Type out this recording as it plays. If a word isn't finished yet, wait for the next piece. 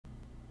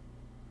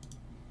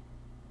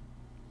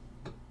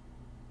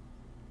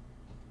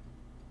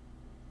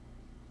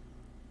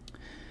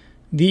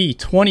The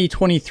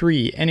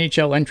 2023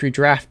 NHL entry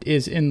draft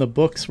is in the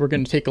books. We're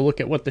going to take a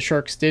look at what the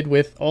Sharks did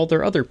with all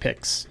their other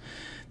picks.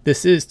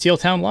 This is Teal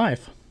Town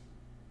Live.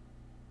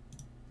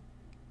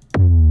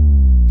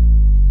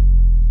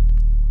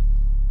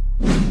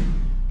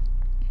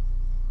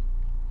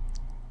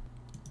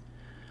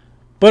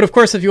 But of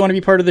course, if you want to be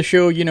part of the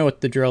show, you know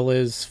what the drill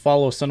is.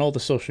 Follow us on all the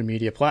social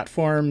media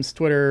platforms,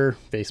 Twitter,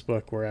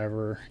 Facebook,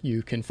 wherever.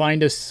 You can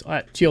find us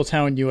at Teal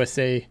Town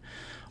USA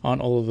on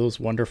all of those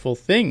wonderful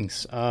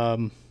things.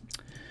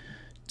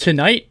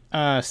 Tonight,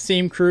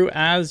 same crew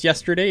as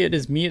yesterday. It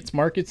is me, it's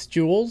Mark, it's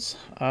Jules.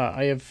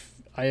 I've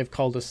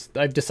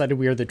decided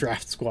we are the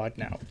draft squad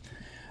now.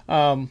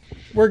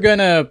 We're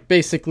gonna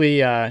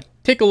basically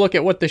take a look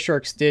at what the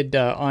Sharks did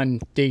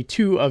on day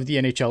 2 of the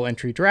NHL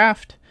entry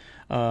draft.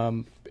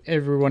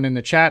 Everyone in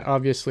the chat,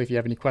 obviously, if you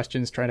have any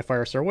questions, trying to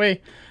fire us our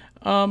way.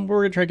 We're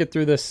going to try to get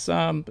through this.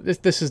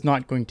 This is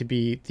not going to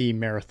be the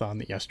marathon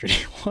that yesterday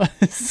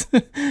was.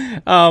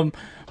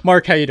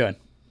 Mark, how you doing?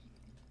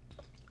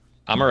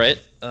 I'm all right.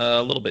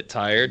 A little bit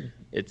tired.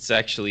 It's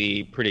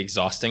actually pretty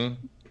exhausting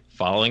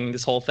following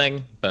this whole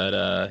thing,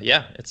 but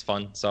yeah, it's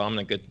fun. So I'm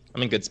in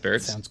good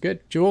spirits. Sounds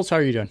good. Jules, how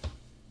are you doing?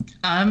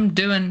 I'm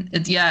doing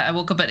it. Yeah, I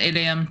woke up at 8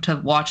 a.m. to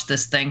watch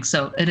this thing,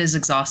 so it is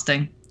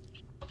exhausting.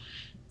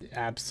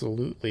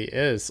 Absolutely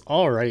is.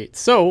 All right.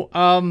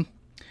 So,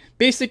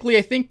 basically,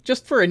 I think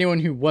just for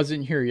anyone who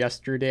wasn't here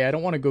yesterday, I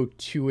don't want to go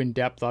too in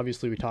depth.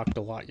 Obviously, we talked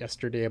a lot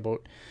yesterday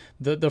about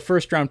the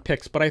first round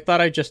picks, but I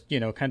thought I'd just,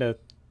 kind of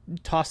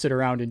toss it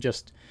around and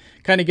just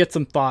kind of get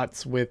some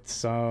thoughts with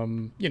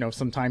some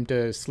time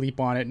to sleep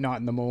on it, not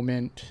in the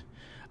moment.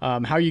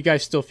 How are you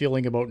guys still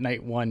feeling about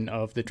night 1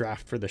 of the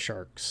draft for the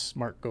Sharks?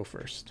 Mark, go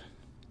first.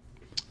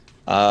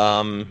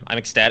 I'm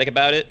ecstatic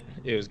about it.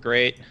 It was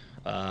great.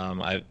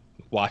 I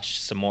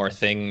watched some more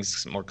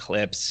things, some more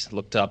clips,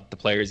 looked up the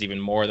players even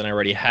more than I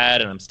already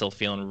had, and I'm still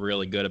feeling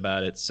really good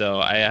about it. So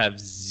I have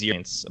zero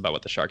points about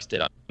what the Sharks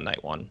did on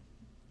night 1.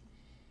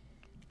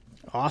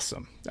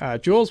 Awesome.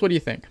 Jules, what do you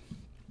think?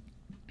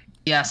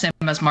 Yeah, same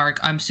as Mark.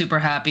 I'm super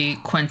happy.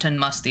 Quentin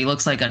Musty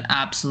looks like an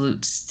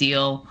absolute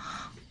steal.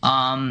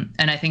 And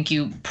I think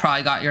you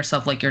probably got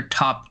yourself like your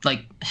top,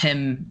 like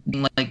him,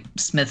 like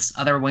Smith's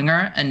other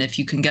winger. And if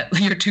you can get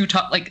your two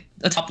top, like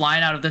the top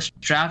line out of this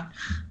draft,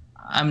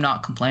 I'm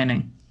not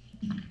complaining.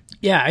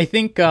 Yeah, I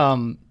think,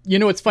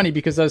 it's funny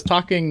because I was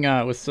talking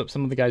with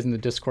some of the guys in the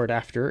Discord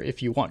after.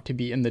 If you want to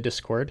be in the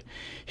Discord,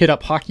 hit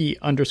up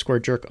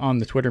hockey_jerk on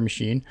the Twitter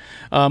machine.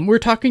 We're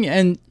talking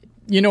and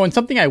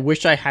something I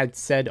wish I had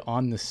said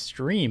on the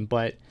stream,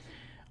 but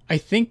I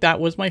think that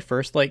was my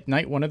first,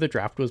 night 1 of the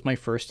draft was my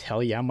first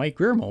hell yeah Mike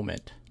Grier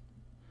moment.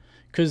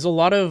 Because a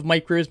lot of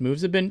Mike Grier's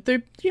moves have been,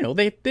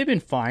 they've been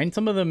fine.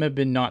 Some of them have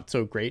been not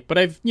so great,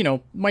 but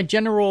my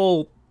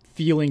general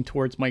feeling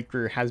towards Mike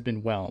Grier has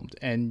been whelmed.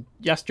 And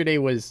yesterday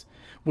was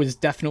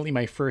definitely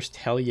my first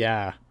hell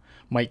yeah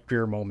Mike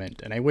Grier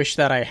moment. And I wish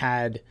that I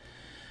had,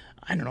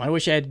 I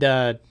wish I had,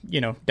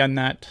 done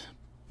that,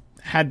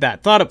 had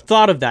that,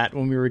 thought of that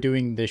when we were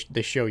doing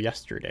the show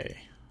yesterday.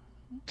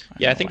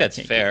 I think that's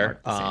fair.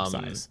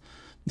 I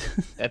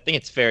think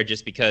it's fair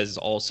just because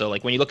also,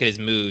 when you look at his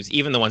moves,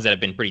 even the ones that have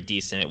been pretty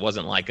decent, it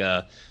wasn't like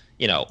a,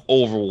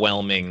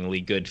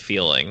 overwhelmingly good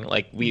feeling.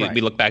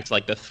 We look back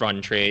to the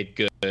Thrun trade,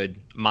 good.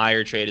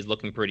 Meyer trade is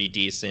looking pretty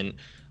decent.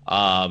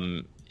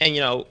 And,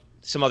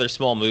 some other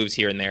small moves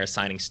here and there,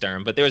 signing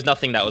Sturm, but there was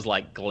nothing that was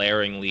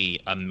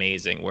glaringly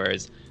amazing.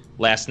 Whereas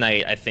last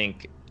night, I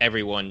think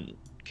everyone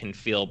can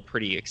feel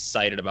pretty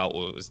excited about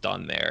what was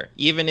done there.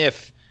 Even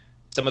if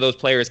some of those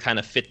players kind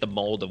of fit the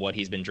mold of what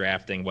he's been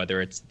drafting,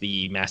 whether it's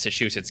the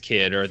Massachusetts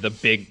kid or the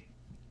big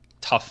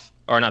tough,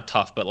 or not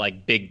tough, but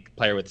big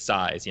player with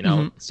size,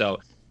 Mm-hmm. So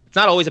it's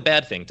not always a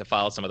bad thing to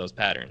follow some of those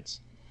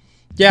patterns.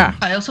 Yeah.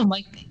 I also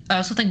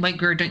think Mike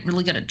Grier didn't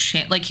really get a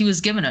chance. He was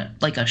given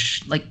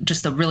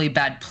just a really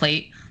bad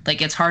plate.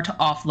 It's hard to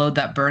offload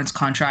that Burns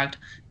contract.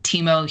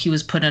 Timo, he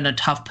was put in a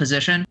tough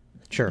position.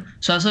 Sure.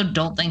 So I also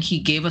don't think he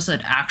gave us an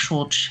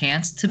actual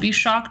chance to be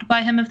shocked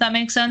by him, if that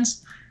makes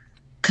sense.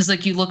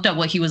 Because you looked at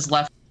what he was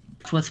left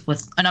with,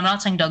 and I'm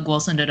not saying Doug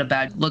Wilson did a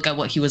bad look at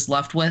what he was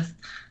left with.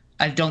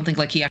 I don't think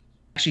he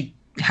actually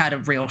had a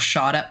real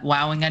shot at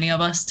wowing any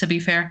of us, to be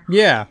fair.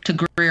 Yeah. To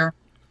Grier.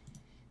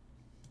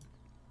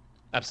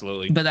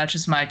 Absolutely. But that's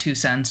just my 2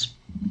 cents.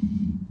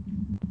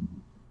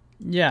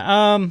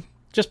 Yeah.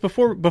 Just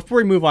before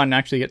we move on and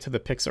actually get to the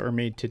picks that were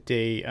made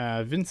today,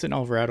 Vincent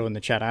Alvarado in the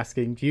chat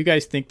asking, do you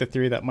guys think the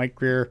theory that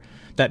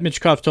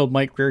Michkov told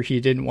Mike Grier he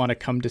didn't want to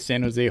come to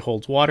San Jose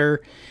holds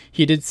water?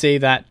 He did say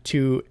that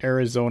to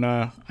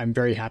Arizona. I'm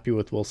very happy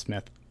with Will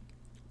Smith.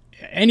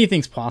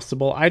 Anything's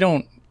possible. I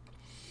don't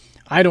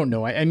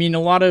know. I mean,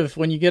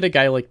 when you get a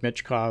guy like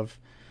Michkov,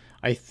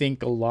 I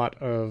think a lot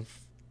of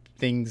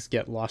things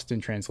get lost in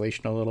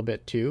translation a little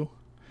bit too.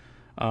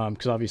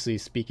 Because obviously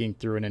he's speaking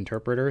through an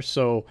interpreter.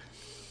 So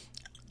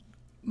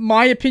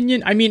my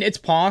opinion, I mean, it's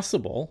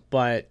possible,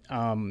 but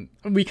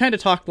we kind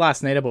of talked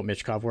last night about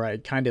Michkov, where I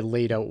kind of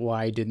laid out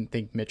why I didn't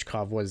think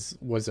Michkov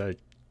was a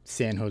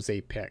San Jose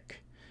pick.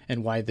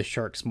 and why the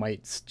Sharks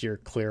might steer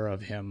clear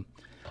of him.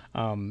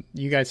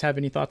 You guys have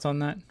any thoughts on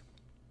that?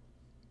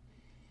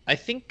 I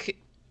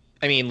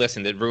mean,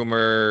 listen, the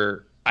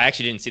rumor, I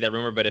actually didn't see that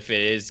rumor, but if it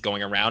is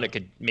going around,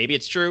 maybe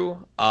it's true.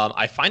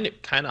 I find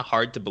it kind of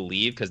hard to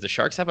believe because the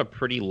Sharks have a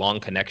pretty long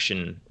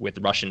connection with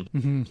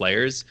Russian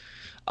players.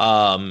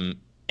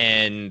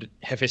 And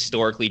have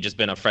historically just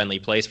been a friendly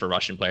place for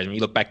Russian players. When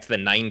you look back to the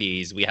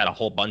 90s, we had a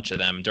whole bunch of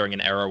them during an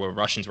era where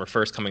Russians were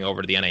first coming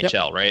over to the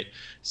NHL, right?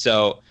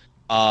 So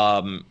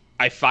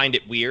I find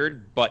it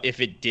weird, but if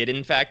it did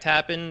in fact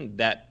happen,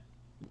 that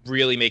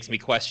really makes me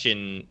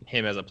question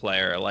him as a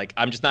player. Like,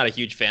 I'm just not a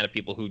huge fan of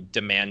people who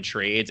demand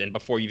trades and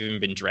before you've even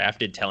been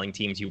drafted telling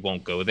teams you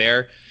won't go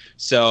there.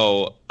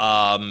 So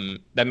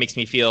that makes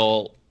me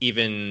feel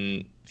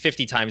even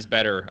 50 times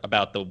better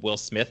about the Will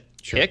Smith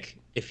pick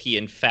if he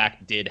in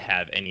fact did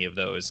have any of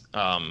those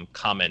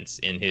comments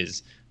in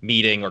his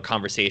meeting or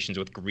conversations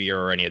with Greer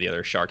or any of the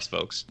other Sharks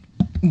folks.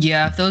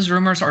 Yeah, if those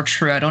rumors are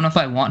true, I don't know if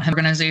I want him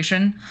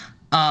organization.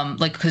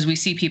 Like, because we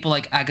see people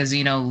like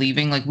Agazino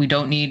leaving. Like, we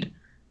don't need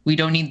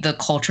the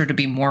culture to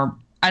be more,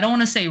 I don't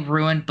want to say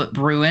ruined, but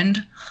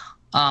ruined.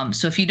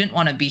 So if he didn't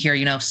want to be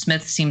here,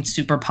 Smith seemed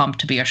super pumped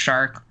to be a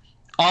Shark.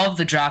 All of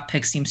the draft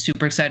picks seemed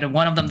super excited.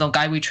 One of them, the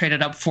guy we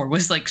traded up for,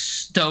 was like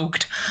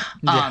stoked.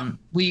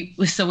 We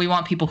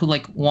want people who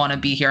like want to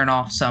be here and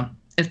all. So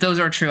if those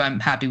are true, I'm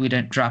happy we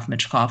didn't draft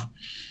Michkov.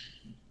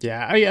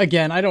 Yeah,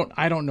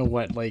 I don't know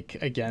what, like,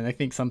 again, I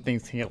think some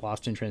things can get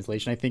lost in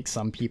translation. I think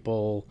some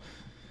people,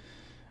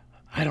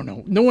 I don't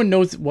know. No one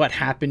knows what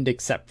happened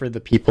except for the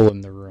people in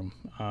the room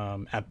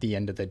at the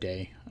end of the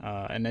day.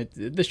 And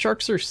the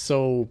Sharks are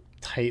so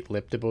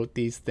tight-lipped about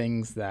these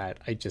things that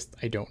I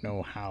don't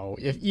know how,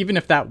 even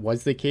if that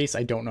was the case,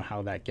 I don't know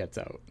how that gets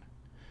out.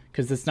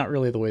 Because it's not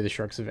really the way the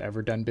Sharks have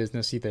ever done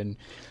business, even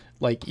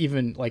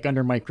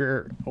under Mike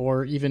Greer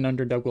or even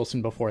under Doug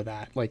Wilson before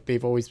that. Like,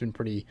 they've always been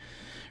pretty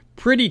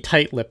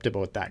tight-lipped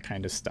about that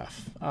kind of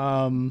stuff.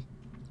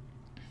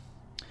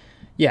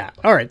 Yeah.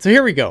 All right. So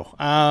here we go.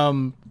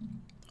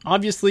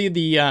 Obviously,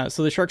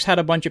 so the Sharks had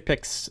a bunch of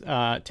picks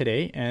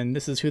today, and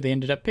this is who they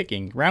ended up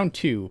picking. Round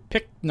 2,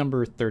 pick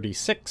number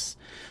 36.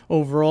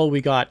 Overall, we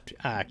got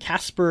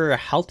Kasper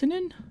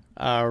Halttunen,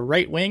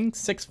 right wing,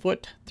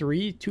 6'3",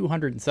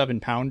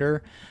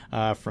 207-pounder,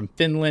 from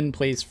Finland,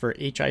 plays for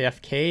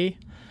HIFK.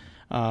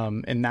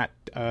 And that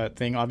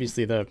thing,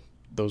 obviously,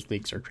 those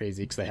leagues are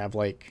crazy because they have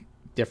like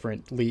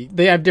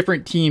they have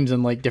different teams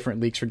and like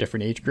different leagues for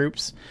different age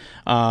groups.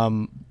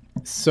 But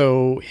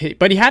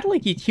he had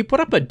he put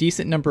up a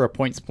decent number of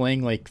points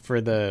playing like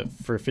for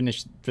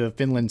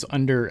Finland's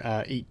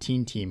under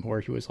 18 team,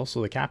 where he was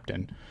also the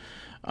captain.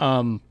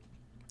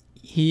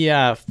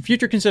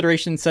 Future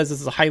Consideration says this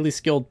is a highly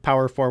skilled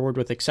power forward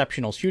with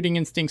exceptional shooting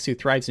instincts who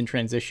thrives in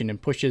transition and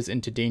pushes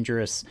into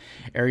dangerous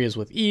areas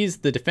with ease.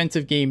 The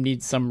defensive game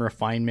needs some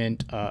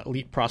refinement.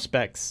 Elite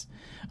prospects.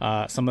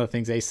 Some of the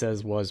things Ace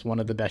says was one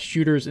of the best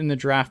shooters in the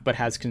draft, but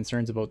has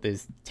concerns about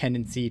his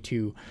tendency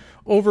to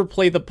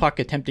overplay the puck,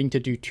 attempting to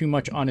do too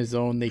much on his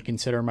own. They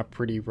consider him a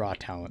pretty raw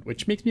talent,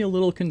 which makes me a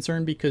little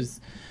concerned because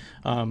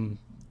I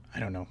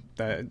don't know.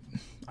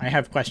 I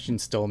have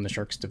questions still in the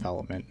Sharks'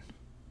 development.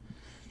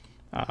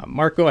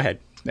 Mark, go ahead.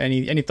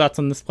 Any thoughts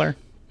on this player?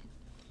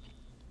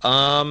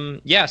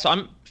 Yeah, so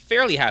I'm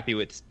fairly happy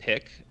with his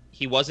pick.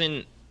 He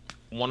wasn't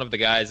one of the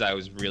guys I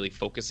was really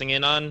focusing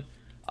in on.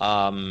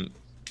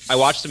 I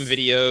watched some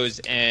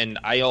videos, and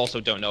I also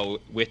don't know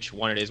which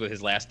one it is with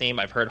his last name.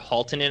 I've heard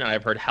Halttunen and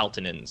I've heard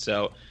Halttunen,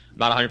 so I'm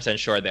not 100%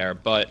 sure there.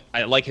 But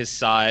I like his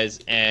size,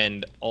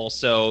 and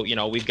also,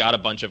 we've got a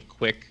bunch of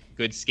quick,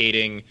 good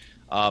skating,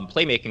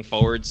 playmaking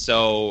forwards.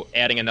 So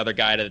adding another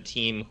guy to the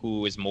team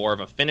who is more of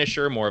a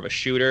finisher, more of a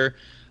shooter,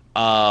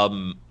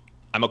 I'm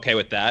okay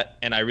with that.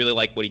 And I really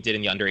like what he did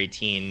in the under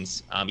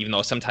 18s, even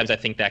though sometimes I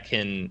think that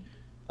can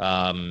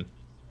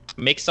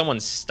make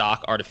someone's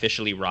stock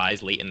artificially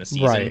rise late in the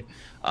season. Right.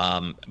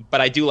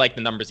 But I do like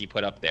the numbers he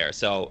put up there.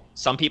 So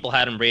some people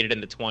had him rated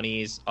in the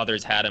 20s,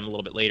 others had him a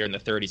little bit later in the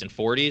 30s and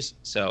 40s.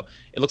 So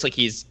it looks like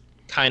he's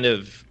kind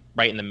of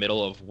right in the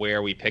middle of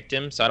where we picked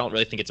him. So I don't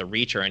really think it's a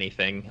reach or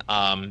anything.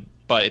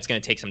 But it's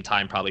going to take some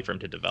time probably for him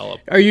to develop.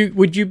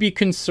 Would you be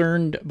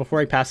concerned, before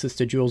I pass this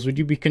to Jules, would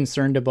you be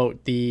concerned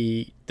about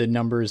the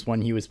numbers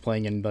when he was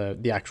playing in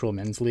the actual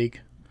men's league?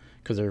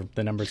 Because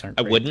the numbers aren't.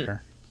 I wouldn't.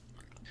 There.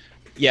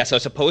 Yeah, so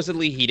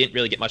supposedly he didn't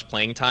really get much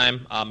playing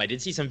time. I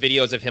did see some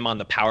videos of him on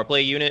the power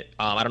play unit.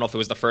 I don't know if it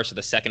was the first or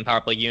the second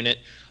power play unit,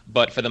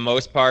 but for the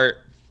most part,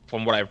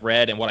 from what I've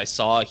read and what I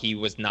saw, he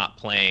was not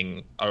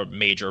playing a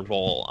major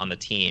role on the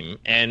team.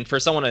 And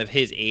for someone of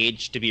his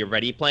age to be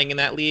already playing in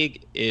that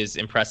league is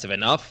impressive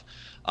enough.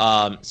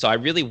 So I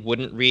really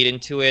wouldn't read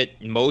into it.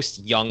 Most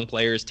young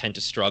players tend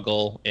to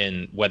struggle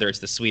in whether it's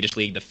the Swedish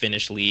league, the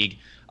Finnish league,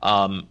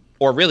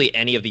 or really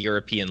any of the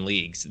European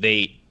leagues.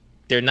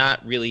 They're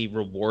not really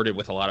rewarded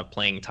with a lot of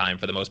playing time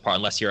for the most part,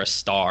 unless you're a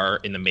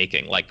star in the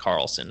making like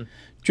Carlson.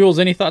 Jules,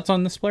 any thoughts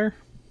on this player?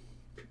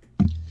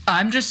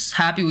 I'm just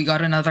happy we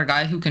got another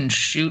guy who can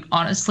shoot,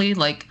 honestly.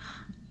 Like,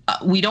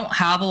 we don't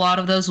have a lot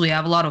of those. We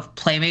have a lot of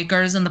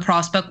playmakers in the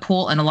prospect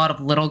pool and a lot of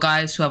little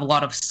guys who have a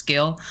lot of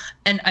skill.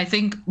 And I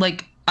think,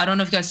 like, I don't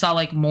know if you guys saw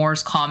like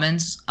Moore's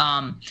comments.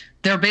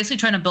 They're basically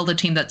trying to build a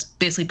team that's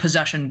basically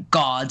possession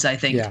gods, I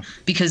think,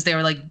 because they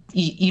were like,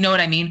 you know what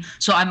I mean?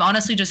 So I'm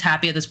honestly just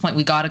happy at this point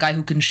we got a guy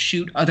who can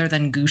shoot other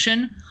than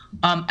Gushin.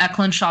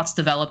 Eklund's shot's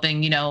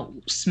developing. You know,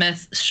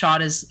 Smith's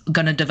shot is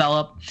going to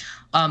develop.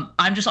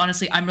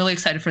 I'm really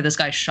excited for this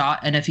guy's shot.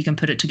 And if he can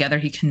put it together,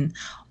 he can.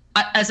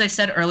 As I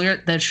said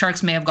earlier, the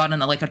Sharks may have gotten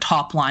like a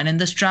top line in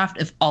this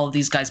draft if all of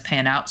these guys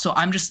pan out. So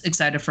I'm just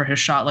excited for his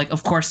shot. Like,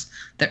 of course,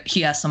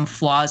 he has some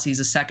flaws. He's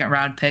a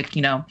second-round pick,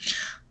 you know.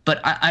 But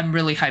I'm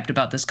really hyped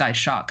about this guy's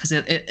shot because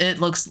it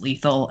looks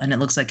lethal and it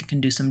looks like it can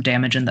do some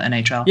damage in the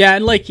NHL. Yeah,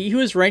 and like he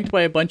was ranked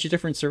by a bunch of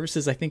different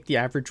services. I think the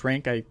average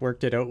rank, I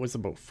worked it out, was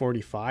about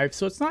 45.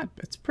 So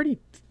it's pretty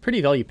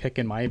value pick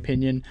in my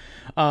opinion.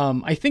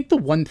 I think the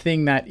one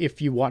thing that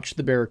if you watch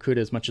the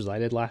Barracuda as much as I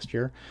did last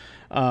year,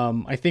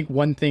 I think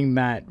one thing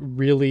that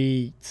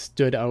really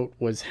stood out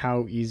was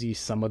how easy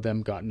some of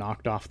them got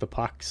knocked off the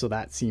puck. So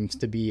that seems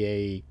to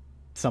be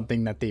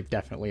something that they've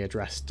definitely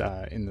addressed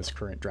in this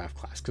current draft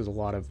class, because a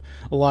lot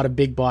of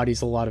big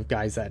bodies, a lot of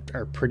guys that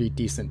are pretty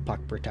decent puck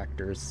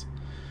protectors.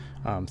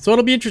 So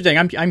it'll be interesting.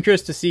 I'm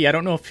curious to see. I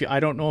don't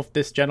know if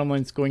this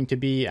gentleman's going to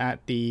be at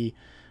the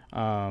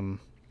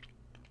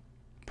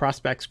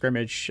prospect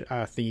scrimmage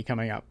thingy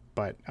coming up,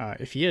 but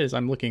if he is,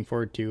 I'm looking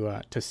forward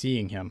to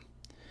seeing him.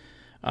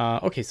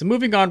 Okay, so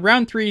moving on,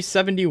 round 3,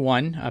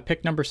 71,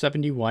 pick number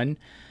 71.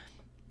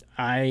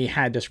 I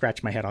had to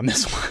scratch my head on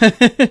this one.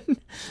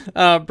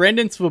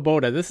 Brandon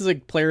Svoboda. This is a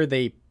player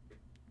they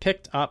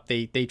picked up.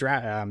 They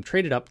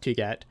traded up to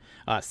get.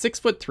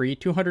 6'3",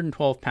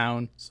 212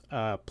 pounds.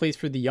 Plays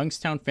for the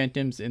Youngstown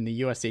Phantoms in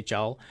the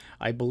USHL.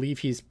 I believe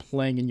he's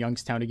playing in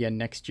Youngstown again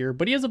next year.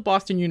 But he has a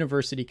Boston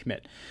University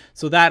commit.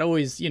 So that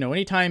always,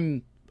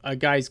 anytime a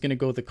guy's going to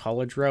go the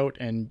college route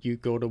and you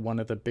go to one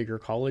of the bigger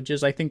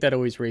colleges, I think that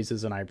always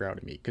raises an eyebrow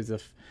to me, because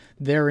if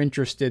they're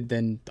interested,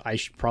 then I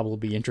should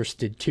probably be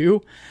interested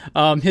too.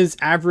 His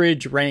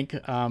average rank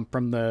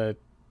from the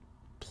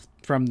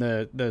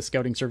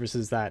scouting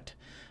services that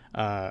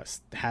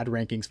had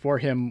rankings for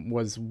him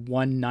was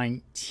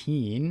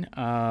 119.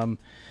 And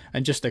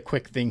just a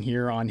quick thing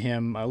here on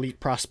him,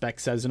 Elite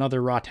Prospect says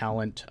another raw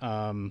talent.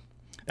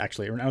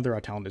 Actually, another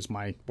talent is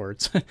my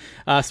words.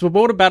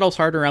 Svoboda battles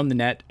hard around the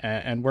net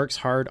and works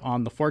hard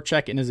on the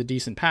forecheck and is a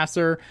decent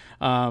passer.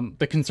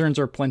 The concerns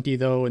are plenty,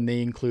 though, and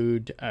they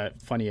include,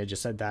 funny, I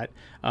just said that,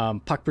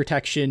 puck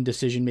protection,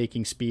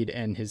 decision-making speed,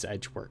 and his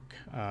edge work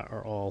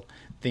are all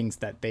things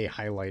that they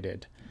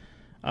highlighted.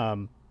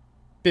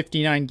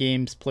 59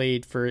 games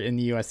played in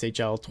the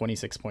USHL,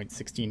 26 points,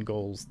 16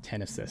 goals,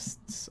 10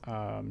 assists.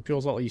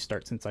 Jules, I'll let you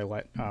start since I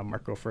let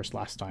Mark go first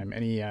last time.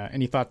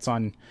 Any thoughts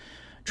on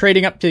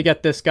trading up to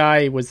get this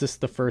guy? Was this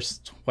the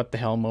first what the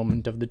hell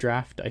moment of the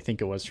draft? I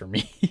think it was for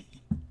me.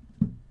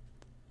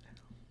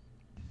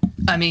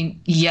 I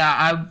mean,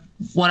 yeah,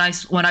 when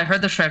I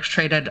heard the Sharks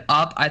traded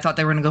up, I thought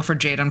they were going to go for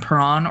Jaden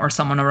Perron or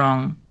someone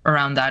around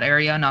that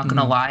area, not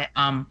going to lie.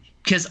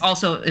 Because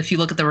also, if you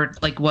look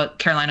at what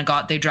Carolina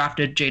got, they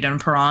drafted Jaden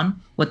Perron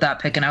with that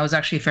pick, and I was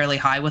actually fairly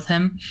high with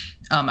him.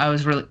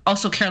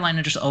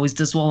 Carolina just always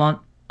does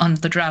well on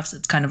the drafts.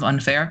 It's kind of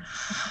unfair.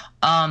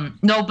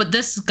 No, but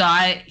this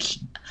guy,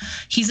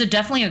 he's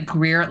definitely a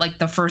Greer, like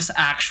the first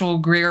actual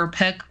Greer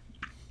pick.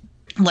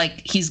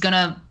 Like, he's going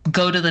to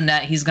go to the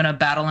net. He's going to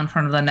battle in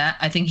front of the net.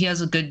 I think he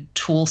has a good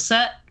tool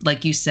set.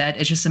 Like you said,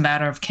 it's just a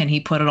matter of, can he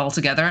put it all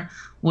together?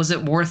 Was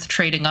it worth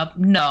trading up?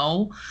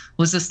 No.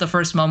 Was this the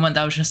first moment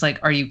that was just like,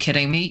 are you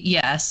kidding me?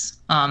 Yes.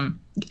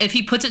 If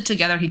he puts it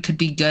together, he could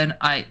be good.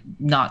 I'm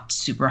not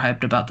super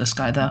hyped about this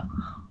guy, though.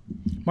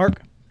 Mark?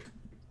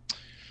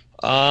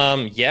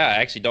 Yeah,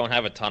 I actually don't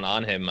have a ton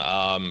on him.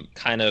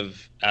 Kind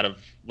of out of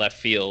left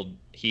field,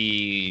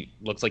 he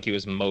looks like he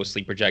was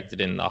mostly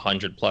projected in the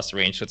 100+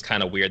 range, so it's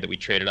kind of weird that we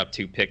traded up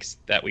 2 picks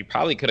that we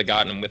probably could have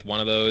gotten him with one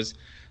of those,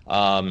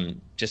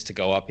 just to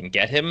go up and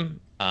get him.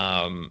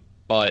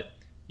 But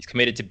he's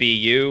committed to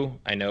BU.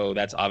 I know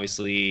that's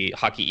obviously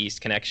Hockey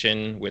East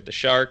connection with the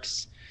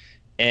Sharks.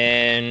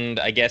 And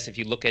I guess if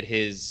you look at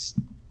his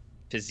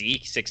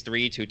physique,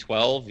 6'3",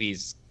 212,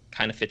 he's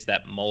kind of fits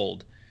that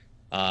mold.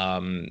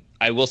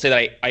 I will say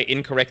that I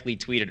incorrectly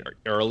tweeted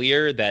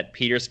earlier that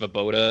Peter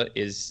Svoboda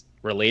is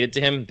related to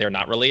him. They're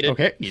not related.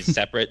 Okay. He's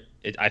separate.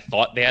 I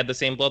thought they had the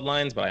same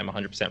bloodlines, but I'm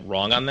 100%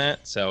 wrong on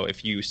that. So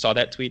if you saw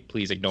that tweet,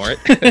 please ignore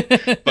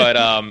it. But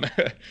I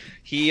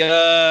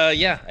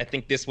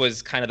think this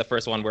was kind of the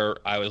first one where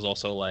I was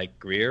also like,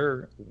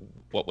 Greer,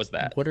 what was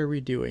that? What are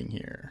we doing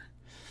here?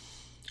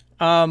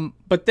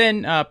 But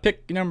then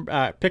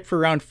pick for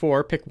round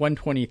 4, pick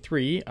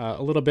 123,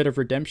 a little bit of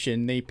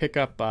redemption. They pick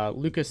up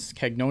Lucas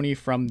Cagnoni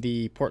from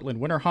the Portland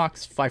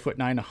Winterhawks, 5'9",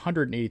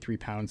 183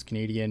 pounds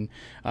Canadian.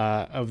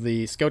 Of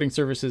the scouting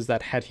services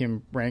that had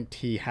him ranked,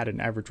 he had an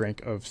average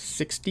rank of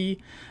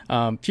 60.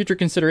 Future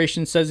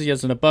consideration says he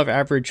has an above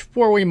average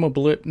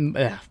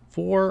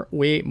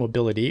four-way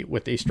mobility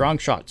with a strong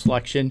shot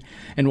selection,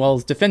 and while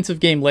his defensive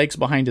game lags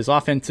behind his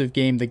offensive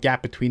game, the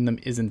gap between them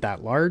isn't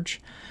that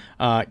large.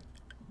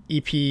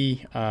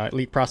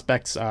 Elite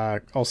Prospects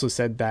also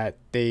said that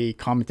they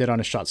commented on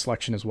his shot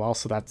selection as well,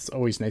 so that's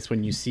always nice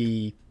when you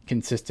see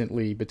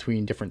consistently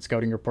between different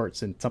scouting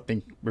reports and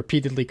something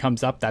repeatedly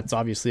comes up. That's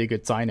obviously a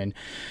good sign. And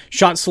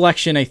shot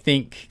selection, I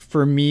think,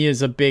 for me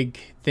is a big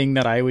thing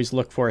that I always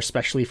look for,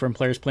 especially from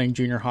players playing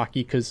junior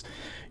hockey, because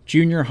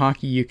junior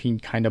hockey, you can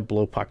kind of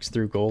blow pucks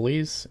through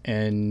goalies,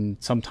 and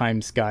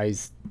sometimes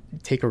guys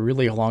take a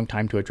really long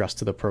time to adjust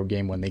to the pro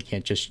game when they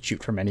can't just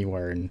shoot from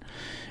anywhere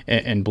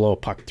and blow a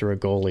puck through a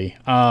goalie.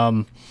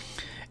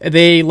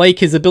 They like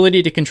his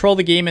ability to control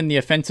the game in the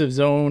offensive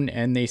zone,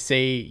 and they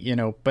say,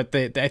 but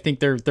I think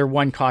their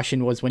one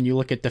caution was when you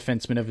look at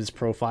defensemen of his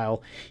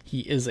profile,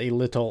 he is a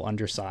little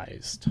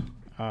undersized.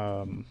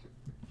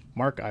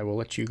 Mark, I will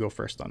let you go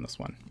first on this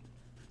one.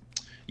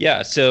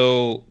 Yeah,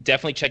 so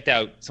definitely checked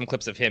out some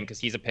clips of him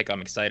because he's a pick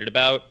I'm excited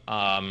about.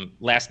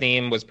 Last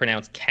name was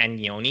pronounced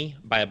Cagnoni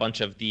by a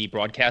bunch of the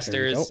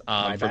broadcasters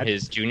from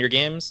his junior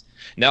games.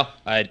 No,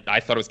 I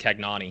thought it was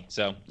Cagnoni.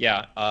 So,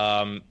 yeah,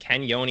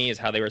 Cagnoni is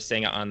how they were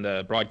saying it on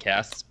the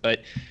broadcasts.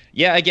 But,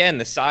 yeah, again,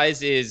 the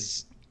size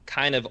is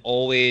kind of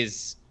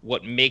always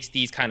what makes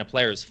these kind of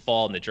players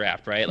fall in the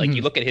draft, right? Like,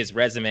 you look at his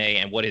resume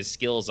and what his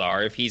skills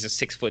are. If he's a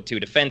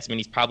 6'2" defenseman,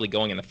 he's probably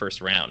going in the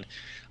first round.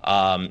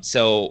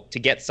 So to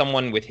get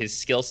someone with his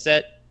skill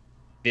set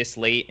this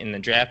late in the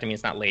draft, I mean,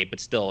 it's not late, but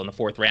still in the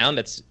fourth round,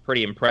 that's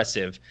pretty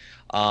impressive.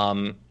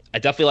 I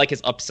definitely like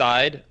his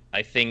upside.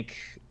 I think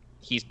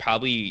he's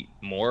probably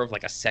more of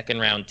like a second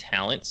round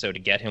talent. So to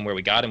get him where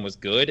we got him was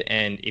good.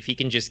 And if he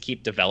can just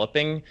keep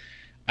developing,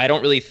 I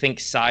don't really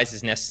think size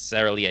is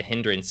necessarily a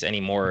hindrance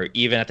anymore,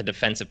 even at the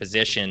defensive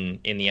position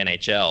in the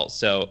NHL.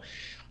 So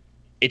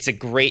it's a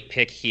great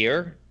pick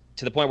here,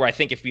 to the point where I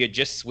think if we had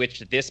just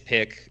switched this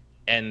pick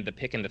and the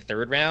pick in the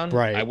third round,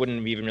 right, I wouldn't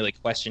have even really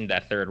questioned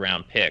that third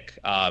round pick.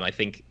 I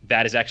think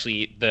that is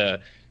actually the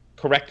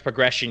correct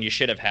progression you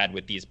should have had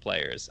with these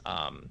players.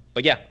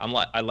 But yeah,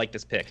 I like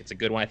this pick. It's a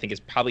good one. I think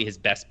it's probably his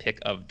best pick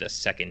of the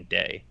second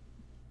day.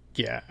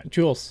 Yeah,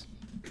 Jules.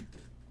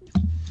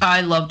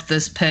 I loved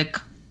this pick.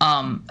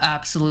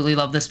 Absolutely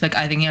love this pick.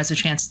 I think he has a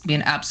chance to be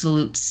an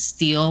absolute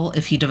steal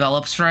if he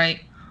develops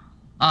right.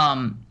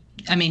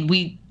 I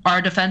mean,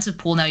 our defensive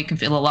pool now, you can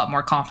feel a lot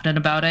more confident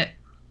about it.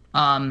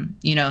 Him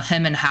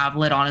and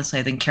Havlet, honestly,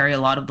 I think carry a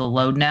lot of the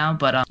load now,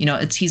 but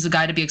he's a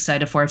guy to be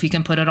excited for. If he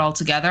can put it all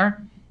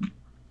together,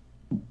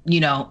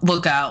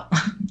 look out.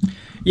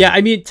 Yeah,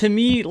 I mean, to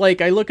me, like,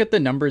 I look at the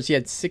numbers. He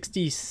had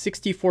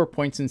 64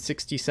 points in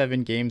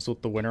 67 games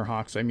with the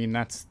Winterhawks. I mean,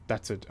 that's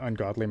an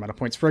ungodly amount of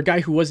points for a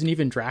guy who wasn't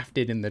even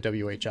drafted in the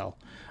WHL,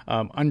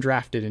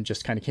 undrafted, and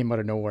just kind of came out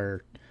of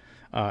nowhere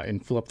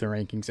and flew up the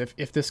rankings.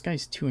 If this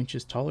guy's 2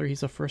 inches taller,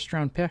 he's a first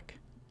round pick.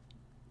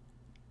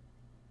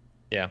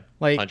 Yeah,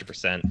 like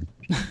 100%.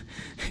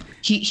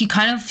 He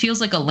kind of feels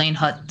like a Lane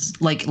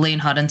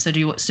Hutton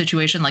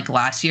situation like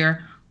last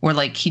year, where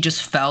like he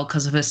just fell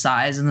because of his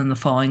size, and then the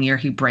following year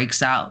he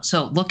breaks out.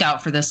 So look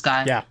out for this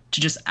guy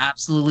to just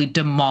absolutely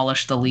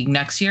demolish the league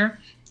next year.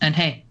 And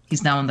hey,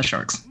 he's now in the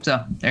Sharks.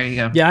 So there you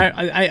go. Yeah,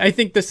 I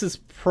think this is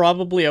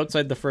probably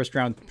outside the first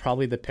round,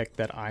 probably the pick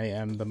that I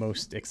am the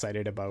most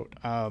excited about.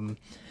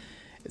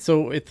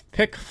 So it's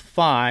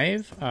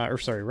round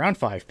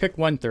 5, pick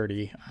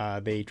 130.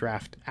 They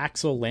draft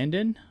Axel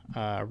Landon,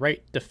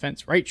 right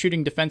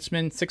shooting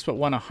defenseman, 6'1",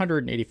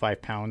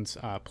 185 pounds,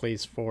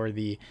 plays for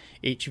the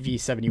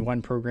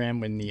HV71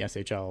 program in the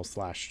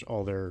SHL /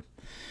 all their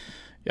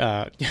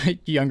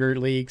younger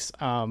leagues.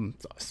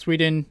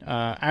 Sweden,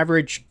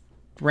 average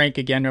rank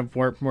again of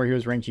where he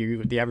was ranked.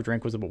 The average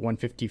rank was about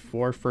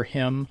 154 for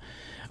him.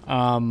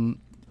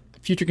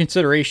 Future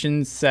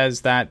Considerations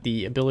says that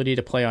he has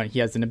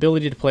an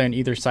ability to play on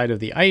either side of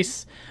the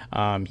ice.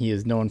 He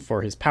is known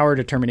for his power,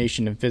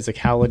 determination, and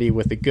physicality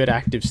with a good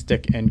active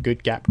stick and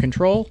good gap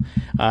control.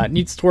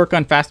 Needs to work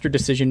on faster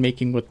decision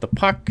making with the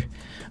puck,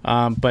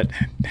 but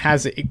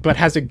has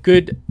a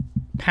good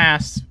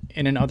pass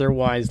in an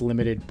otherwise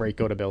limited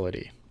breakout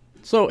ability.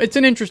 So it's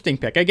an interesting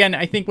pick. Again,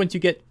 I think once you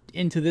get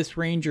into this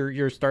range,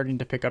 you're starting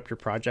to pick up your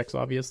projects,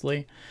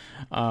 obviously,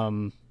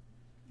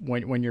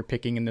 when you're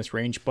picking in this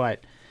range,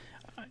 but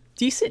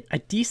a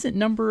decent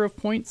number of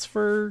points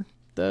for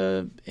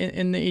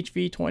in the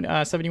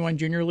HV 71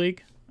 Junior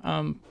League,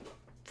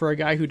 for a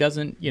guy who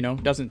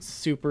doesn't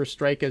super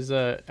strike as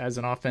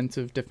an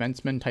offensive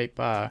defenseman type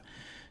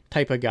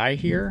of guy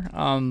here.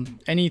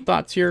 Any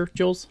thoughts here,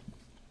 Jules?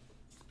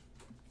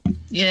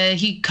 Yeah,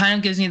 he kind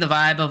of gives me the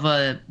vibe of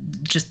a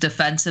just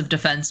defensive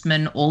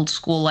defenseman, old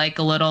school like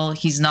a little.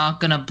 He's not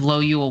gonna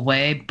blow you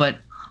away, but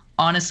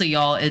honestly,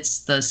 y'all, it's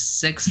the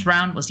 6th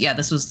round.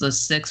 This was the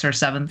 6th or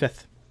 7th.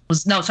 5th.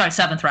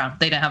 7th round.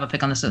 They didn't have a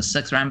pick on the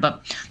 6th round,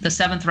 but the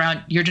 7th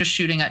round, you're just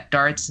shooting at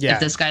darts. Yeah. If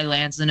this guy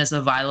lands and is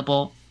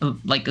available,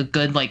 like a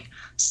good 6th,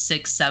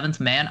 7th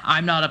man,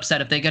 I'm not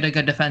upset if they get a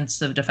good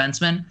defensive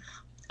defenseman.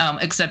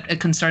 Except it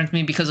concerns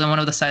me because on one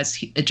of the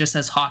sides it just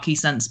says hockey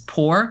sense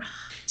poor.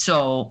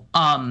 So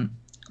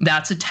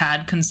That's a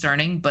tad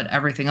concerning, but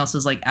everything else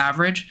is like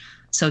average.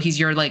 So he's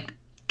your like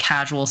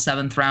casual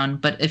 7th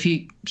round. But if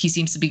he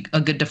seems to be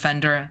a good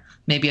defender,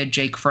 maybe a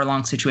Jake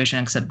Furlong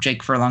situation, except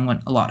Jake Furlong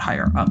went a lot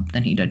higher up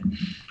than he did.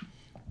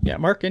 Yeah,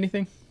 Mark,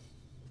 anything?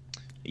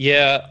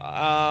 Yeah,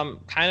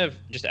 kind of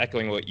just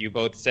echoing what you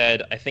both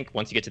said. I think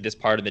once you get to this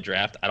part of the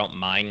draft, I don't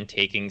mind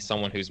taking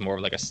someone who's more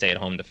of like a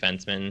stay-at-home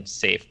defenseman,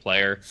 safe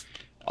player.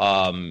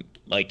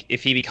 Like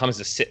if he becomes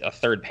a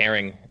third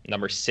pairing,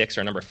 number 6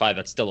 or number 5,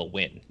 that's still a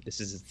win.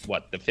 This is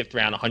what, the 5th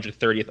round,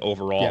 130th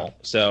overall. Yeah.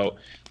 So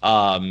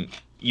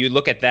you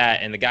look at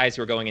that, and the guys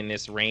who are going in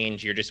this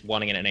range, you're just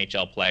wanting an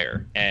NHL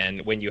player.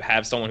 And when you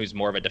have someone who's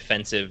more of a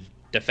defensive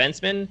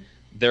defenseman,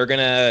 they're going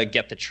to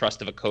get the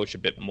trust of a coach a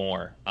bit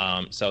more.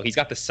 So he's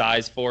got the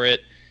size for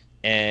it,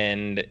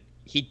 and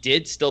he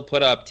did still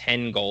put up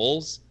 10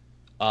 goals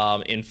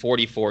in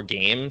 44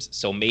 games.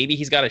 So maybe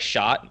he's got a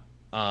shot,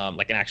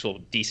 like an actual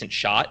decent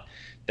shot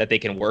that they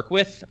can work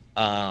with.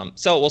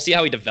 So we'll see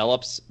how he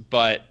develops,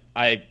 but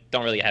I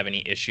don't really have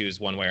any issues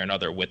one way or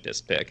another with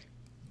this pick.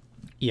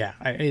 Yeah,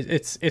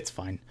 it's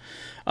fine.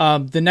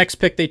 The next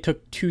pick they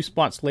took 2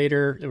 spots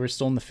later. They were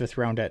still in the 5th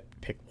round at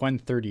pick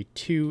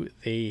 132.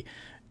 They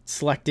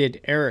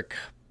selected Eric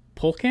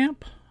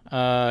Polkamp.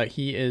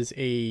 He is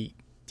a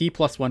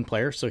D+1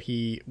 player, so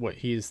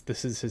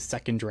this is his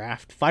 2nd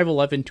draft.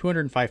 5'11",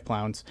 205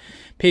 pounds.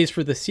 Plays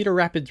for the Cedar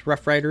Rapids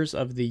Rough Riders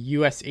of the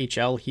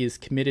USHL. He is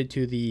committed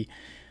to the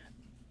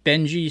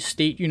Benji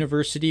State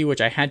University, which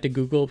I had to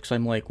Google because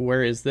I'm like,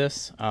 where is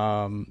this?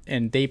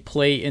 And they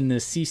play in the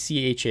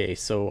CCHA,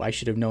 so I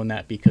should have known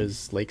that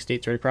because Lake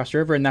State's right across the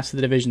river, and that's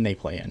the division they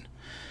play in.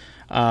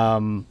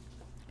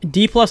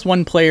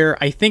 D+1 player.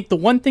 I think the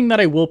one thing that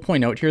I will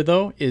point out here,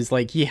 though, is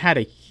like he had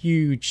a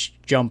huge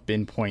jump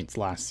in points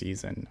last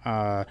season.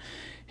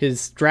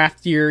 His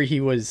draft year, he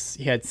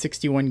had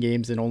 61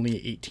 games and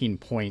only 18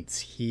 points.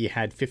 He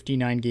had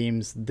 59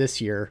 games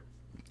this year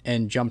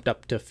and jumped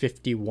up to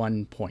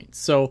 51 points.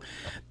 So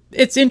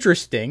it's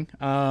interesting.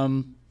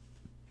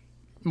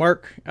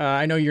 Mark,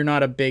 I know you're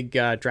not a big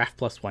draft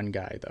 +1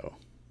 guy, though.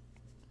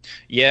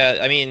 Yeah,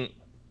 I mean,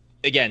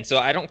 again, so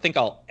I don't think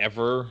I'll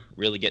ever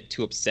really get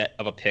too upset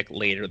of a pick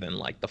later than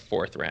like the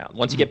 4th round.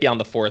 Once you get beyond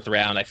the 4th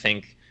round, I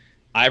think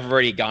I've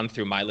already gone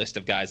through my list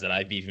of guys that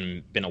I've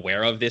even been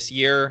aware of this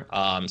year.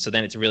 So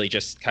then it's really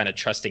just kind of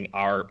trusting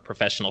our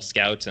professional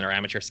scouts and our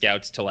amateur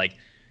scouts to like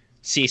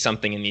see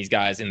something in these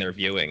guys in their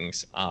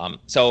viewings.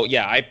 So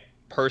yeah, I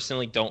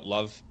personally don't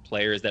love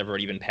players that have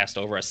already been passed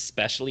over,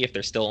 especially if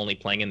they're still only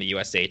playing in the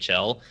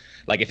USHL.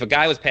 Like if a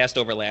guy was passed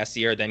over last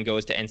year, then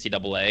goes to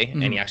NCAA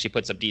and he actually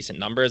puts up decent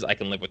numbers, I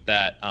can live with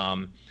that.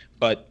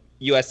 But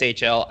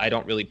USHL, I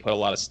don't really put a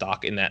lot of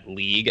stock in that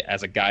league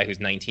as a guy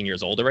who's 19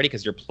 years old already,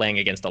 because you're playing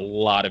against a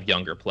lot of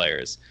younger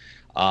players.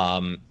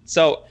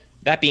 So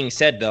that being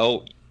said,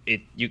 though,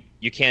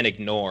 you can't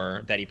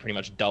ignore that he pretty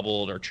much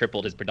doubled or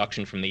tripled his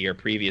production from the year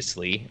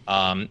previously,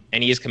 and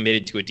he is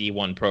committed to a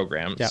D1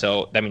 program. Yeah.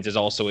 So that means there's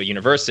also a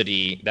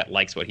university that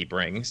likes what he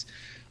brings.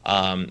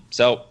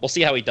 So we'll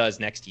see how he does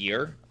next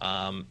year.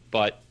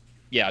 But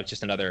yeah, it's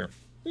just another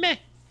meh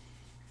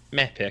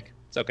pick.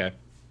 It's okay.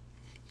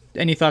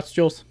 Any thoughts,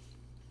 Jules?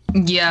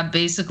 Yeah,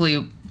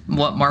 basically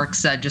what Mark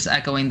said, just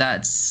echoing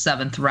that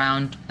 7th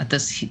round at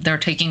this. They're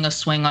taking a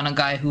swing on a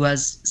guy who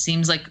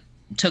seems like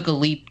took a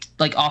leap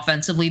like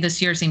offensively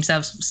this year, seems to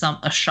have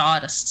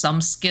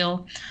some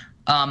skill.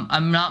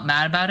 I'm not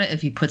mad about it.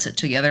 If he puts it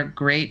together,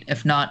 great.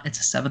 If not, it's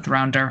a 7th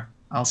rounder.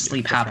 I'll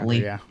sleep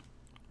happily.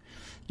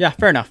 Yeah,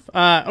 fair enough.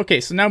 Okay,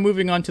 so now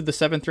moving on to the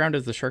 7th round,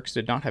 as the Sharks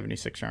did not have any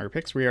 6th rounder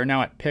picks. We are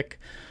now at pick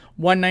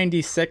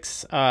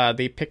 196.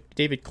 They picked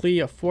David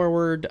Klee, a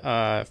forward,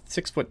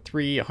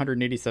 6'3",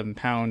 187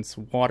 pounds,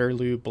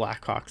 Waterloo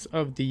Blackhawks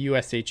of the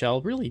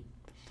USHL. Really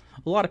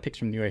a lot of picks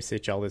from the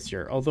USHL this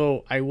year.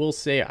 Although I will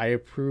say I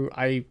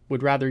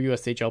would rather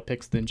USHL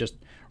picks than just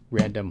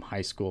random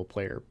high school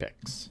player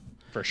picks.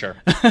 For sure.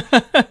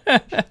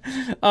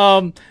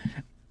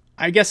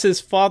 I guess his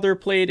father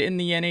played in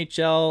the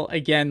NHL.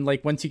 Again,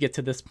 like once you get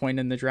to this point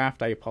in the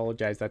draft, I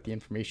apologize that the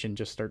information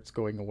just starts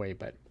going away,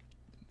 but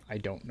I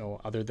don't know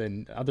other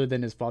than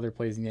his father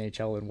plays in the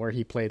NHL and where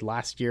he played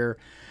last year.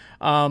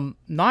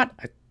 Not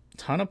a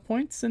ton of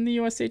points in the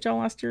USHL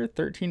last year,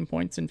 13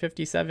 points in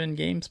 57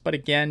 games. But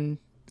again,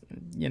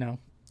 you know,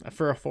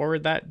 for a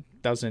forward, that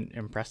doesn't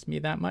impress me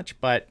that much.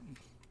 But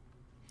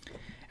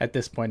at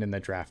this point in the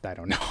draft, I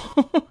don't know.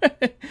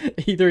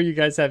 Either of you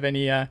guys have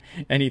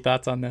any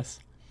thoughts on this?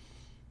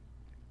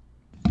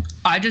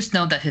 I just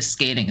know that his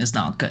skating is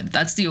not good.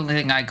 That's the only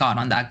thing I got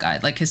on that guy.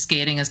 Like, his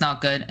skating is not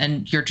good,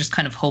 and you're just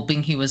kind of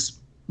hoping he was,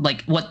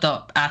 like, what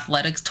the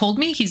athletics told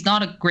me. He's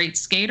not a great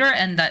skater,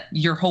 and that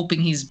you're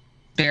hoping he's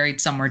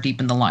buried somewhere deep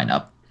in the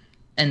lineup.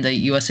 In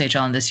the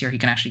USHL, and this year he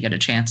can actually get a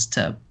chance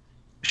to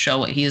show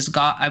what he has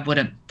got. I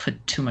wouldn't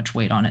put too much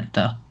weight on it,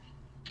 though.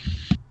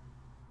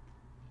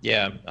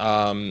 Yeah.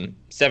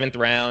 7th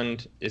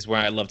round is where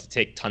I love to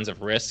take tons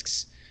of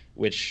risks,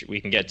 which we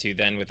can get to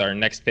then with our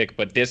next pick.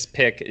 But this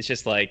pick is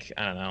just like,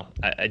 I don't know.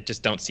 I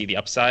just don't see the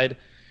upside.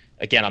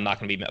 again, I'm not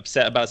going to be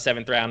upset about a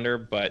 7th rounder,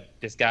 but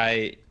this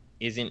guy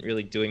isn't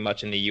really doing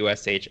much in the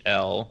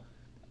USHL.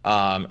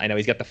 I know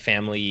he's got the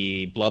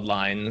family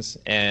bloodlines,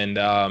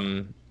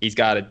 and he's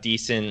got a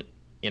decent,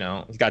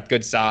 he's got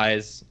good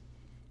size.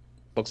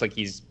 Looks like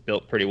he's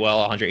built pretty well,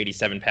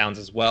 187 pounds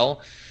as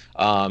well.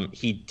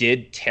 He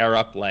did tear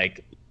up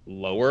like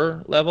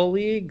lower level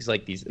leagues,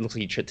 like these. It looks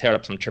like he tear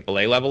up some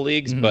AAA level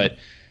leagues, but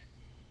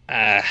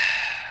I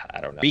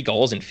don't know. 3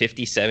 goals in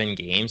 57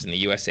 games in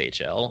the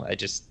USHL.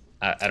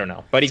 I don't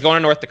know. But he's going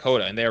to North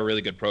Dakota, and they're a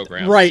really good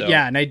program. Right, so.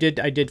 yeah, and I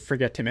did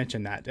forget to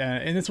mention that.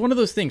 And it's one of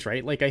those things,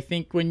 right? Like, I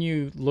think when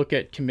you look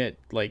at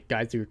like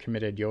guys who are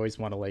committed, you always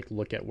want to like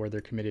look at where they're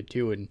committed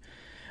to. And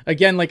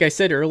again, like I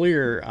said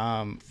earlier,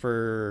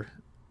 for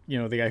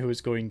the guy who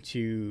was going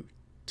to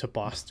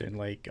Boston,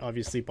 like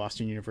obviously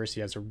Boston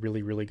University has a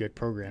really, really good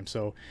program.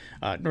 So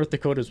North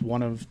Dakota is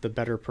one of the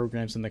better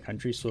programs in the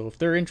country. So if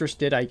they're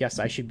interested, I guess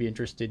I should be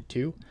interested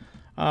too.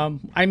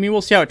 I mean,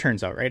 we'll see how it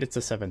turns out, right? It's a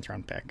 7th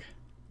round pick.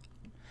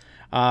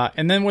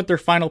 And then with their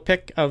final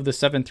pick of the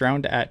 7th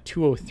round at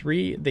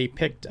 203, they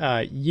picked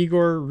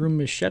Yegor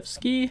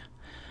Rumishevsky.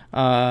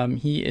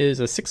 He is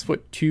a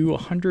 6'2",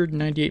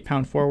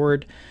 198-pound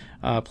forward.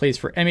 Plays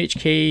for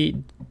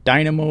MHK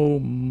Dynamo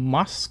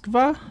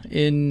Moskva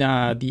in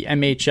the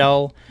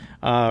MHL.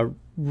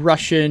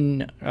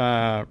 Russian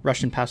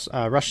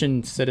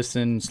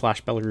citizen /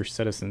 Belarus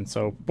citizen.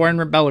 So born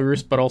in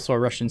Belarus, but also a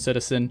Russian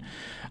citizen.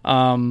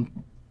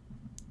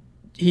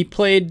 He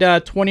played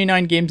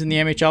 29 games in the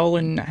MHL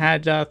and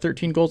had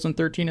 13 goals and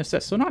 13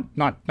 assists. So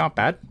not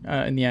bad.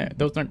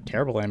 Those aren't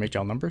terrible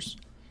MHL numbers.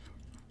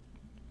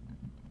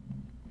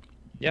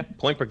 Yeah,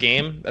 point per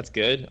game. That's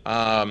good.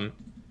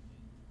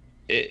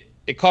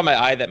 It caught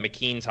my eye that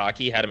McKean's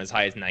Hockey had him as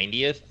high as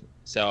 90th.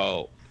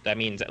 So that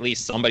means at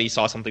least somebody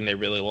saw something they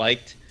really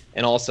liked.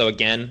 And also,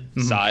 again,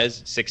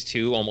 size,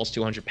 6'2", almost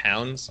 200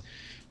 pounds.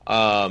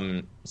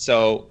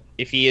 So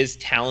if he is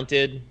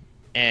talented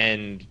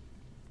and,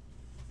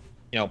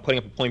 putting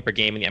up a point per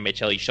game in the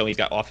MHL, he's showing he's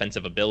got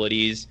offensive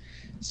abilities.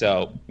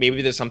 So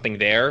maybe there's something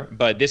there.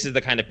 But this is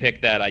the kind of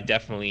pick that I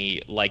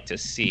definitely like to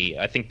see.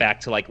 I think back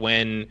to like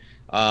when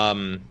I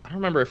don't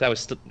remember if that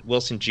was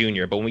Wilson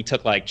Jr., but when we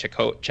took like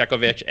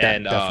Chekovich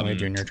and definitely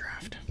junior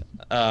draft,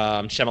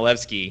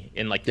 Shemelevsky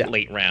in like the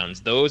late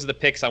rounds. Those are the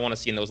picks I want to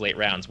see in those late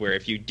rounds, where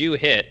if you do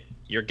hit,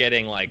 you're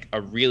getting like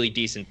a really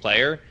decent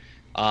player,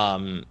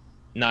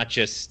 not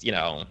just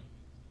a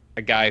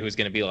guy who's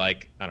going to be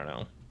like, I don't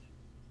know,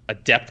 a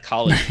depth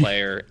college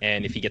player,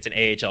 and if he gets an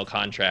AHL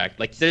contract,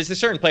 like there's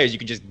certain players you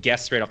can just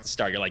guess straight off the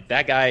start. You're like,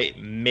 that guy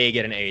may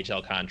get an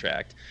AHL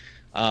contract.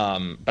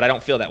 But I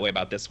don't feel that way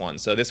about this one.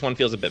 So this one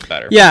feels a bit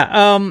better.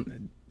 Yeah.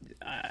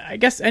 I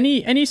guess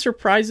any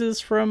surprises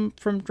from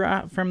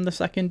the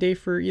second day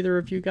for either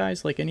of you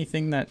guys? Like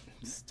anything that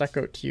stuck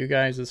out to you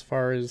guys as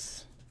far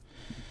as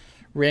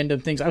random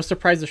things? I was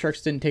surprised the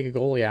Sharks didn't take a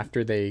goalie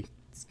after they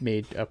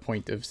made a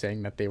point of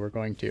saying that they were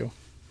going to.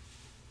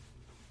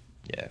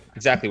 Yeah,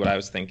 exactly what I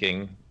was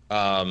thinking.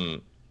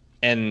 And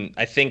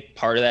I think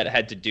part of that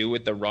had to do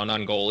with the run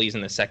on goalies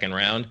in the second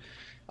round.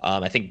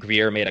 I think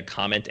Greer made a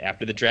comment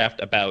after the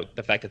draft about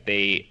the fact that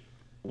they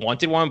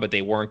wanted one, but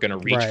they weren't going to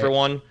reach for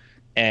one.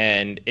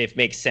 And it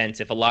makes sense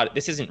if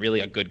this isn't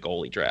really a good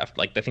goalie draft.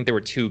 Like, I think there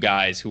were 2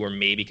 guys who were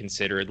maybe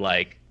considered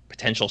like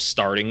potential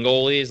starting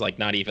goalies, like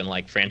not even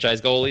like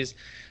franchise goalies.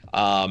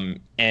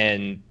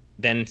 And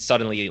then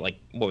suddenly, like,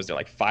 what was there,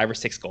 like 5 or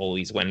 6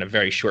 goalies went in a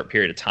very short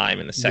period of time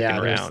in the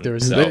second round.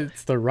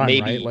 It's the run,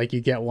 right? Like you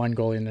get one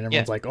goalie and then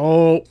everyone's like,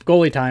 oh,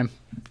 goalie time.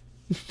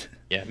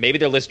 Yeah, maybe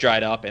their list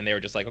dried up and they were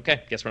just like,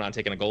 okay, guess we're not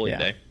taking a goalie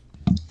today.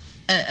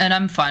 And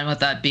I'm fine with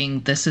that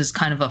being this is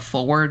kind of a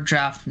forward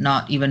draft,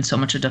 not even so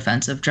much a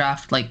defensive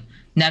draft. Like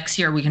next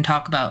year we can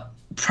talk about,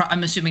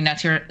 I'm assuming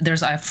next year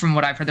from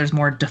what I've heard, there's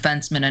more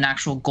defensemen and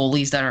actual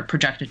goalies that are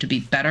projected to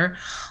be better.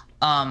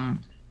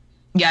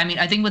 Yeah, I mean,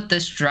 I think with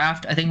this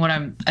draft, I think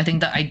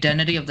the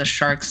identity of the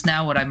Sharks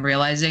now, what I'm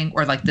realizing,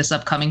 or like this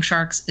upcoming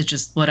Sharks, is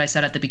just what I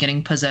said at the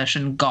beginning: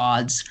 possession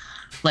gods.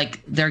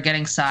 Like they're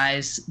getting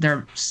size.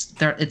 They're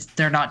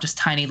not just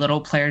tiny little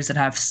players that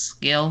have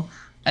skill.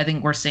 I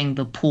think we're seeing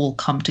the pool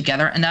come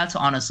together, and that's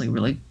honestly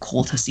really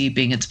cool to see.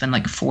 Being it's been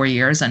like 4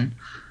 years, and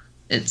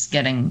it's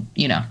getting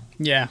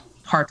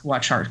hard to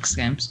watch Sharks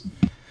games.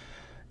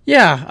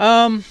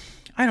 Yeah.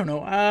 I don't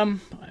know.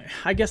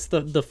 I guess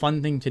the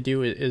fun thing to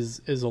do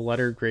is a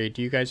letter grade.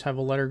 Do you guys have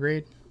a letter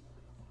grade?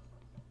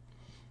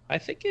 I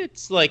think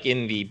it's like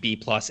in the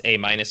B+ A-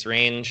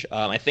 range.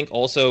 I think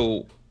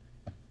also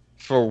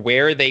for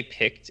where they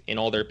picked in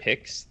all their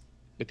picks,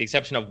 with the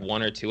exception of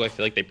 1 or 2, I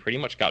feel like they pretty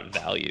much got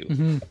value.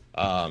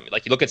 Mm-hmm.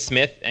 Like you look at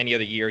Smith, any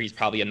other year he's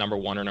probably a number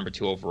 1 or number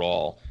 2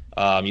 overall.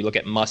 You look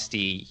at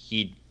Musty,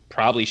 he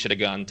probably should have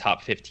gone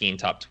top 15,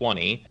 top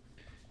 20.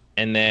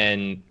 And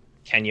then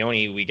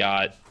Cagnoni, we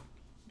got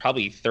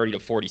probably 30 to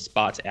 40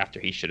 spots after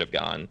he should have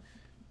gone.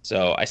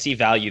 So I see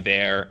value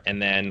there.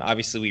 And then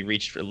obviously we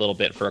reached a little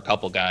bit for a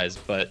couple guys,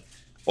 but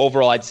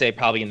overall I'd say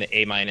probably in the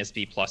A-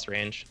 B+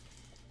 range.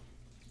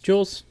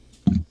 Jules?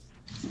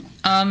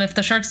 If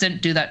the Sharks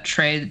didn't do that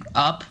trade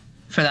up,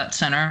 for that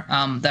center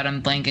that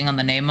I'm blanking on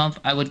the name of.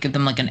 I would give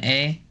them like an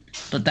A,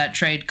 but that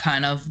trade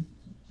kind of,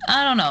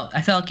 I don't know.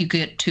 I feel like you could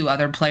get 2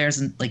 other players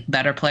and like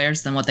better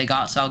players than what they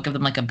got, so I'll give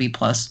them like a B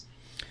plus.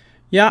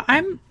 Yeah,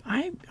 I'm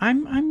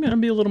gonna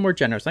be a little more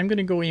generous. I'm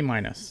gonna go A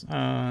minus.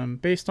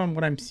 Based on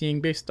what I'm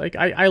seeing,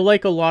 I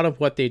like a lot of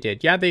what they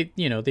did. Yeah, they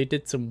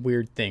did some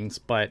weird things,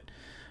 but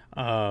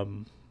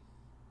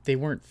they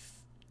weren't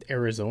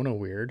Arizona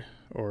weird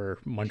or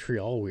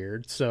Montreal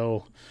weird.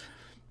 So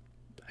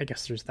I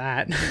guess there's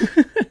that.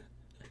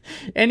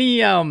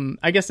 Any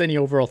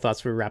overall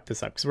thoughts before we wrap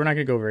this up, because we're not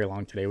gonna go very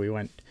long today. We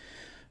went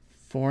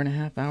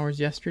 4.5 hours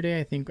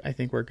yesterday. I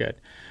think we're good.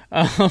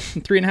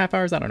 3.5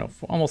 hours. I don't know.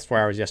 Almost 4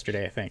 hours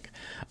yesterday, I think.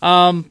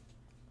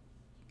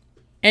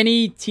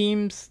 Any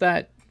teams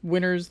that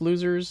winners,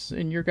 losers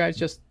in your guys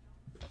just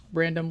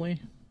randomly?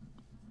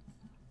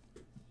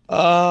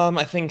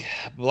 I think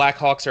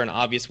Blackhawks are an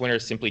obvious winner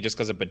simply just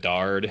because of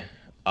Bedard.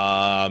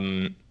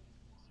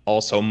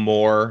 Also,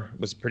 Moore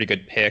was a pretty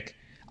good pick.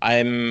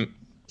 I'm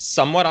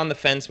somewhat on the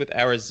fence with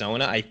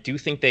Arizona. I do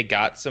think they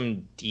got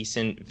some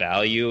decent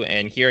value,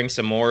 and hearing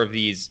some more of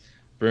these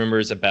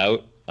rumors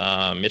about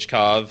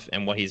Michkov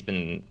and what he's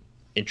been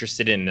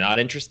interested in and not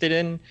interested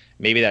in,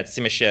 maybe that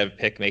Simashev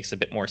pick makes a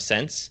bit more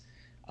sense.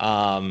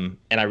 And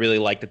I really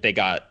like that they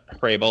got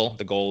Hrabel,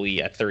 the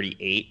goalie, at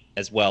 38,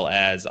 as well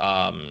as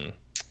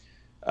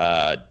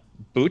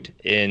Boot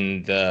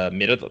in the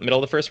middle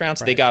of the first round.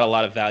 So They got a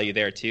lot of value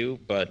there too.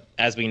 But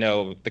as we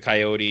know, the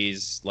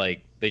Coyotes,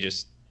 like, they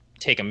just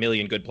take a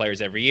million good players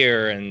every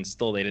year, and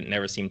still they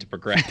never seem to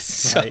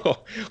progress. Right. So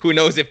who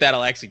knows if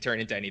that'll actually turn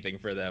into anything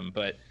for them.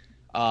 But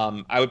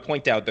I would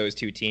point out those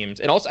 2 teams.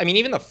 And also, I mean,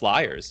 even the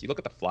Flyers. You look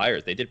at the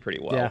Flyers, they did pretty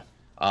well.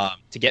 Yeah.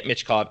 To get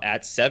Michkov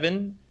at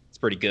 7, it's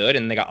pretty good.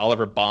 And they got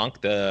Oliver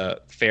Bonk,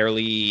 the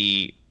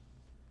fairly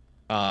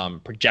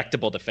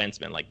projectable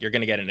defenseman. Like, you're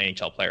going to get an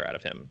NHL player out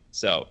of him.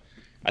 So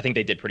I think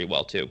they did pretty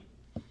well too.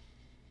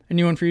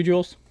 Anyone for you,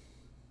 Jules?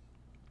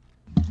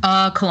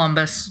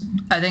 Columbus.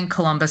 I think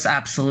Columbus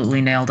absolutely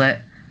nailed it.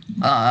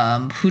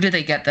 Who did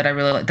they get that I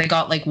really like? They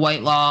got like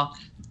Whitelaw.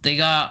 They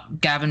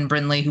got Gavin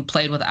Brindley, who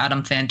played with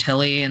Adam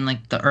Fantilli in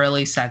like the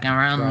early second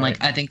round. Right.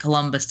 Like, I think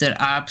Columbus did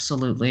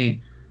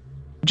absolutely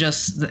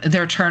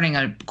they're turning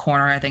a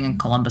corner, I think, in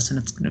Columbus, and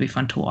it's going to be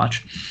fun to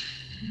watch.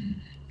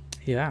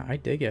 Yeah, I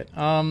dig it.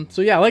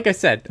 So yeah, like I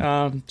said,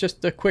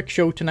 just a quick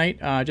show tonight.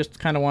 Just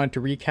kind of wanted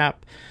to recap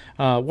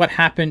what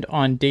happened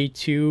on day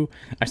 2.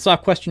 I saw a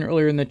question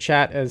earlier in the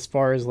chat as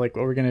far as like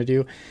what we're gonna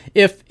do.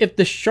 If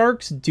the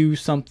Sharks do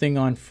something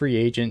on free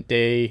agent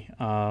day,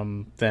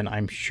 then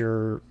I'm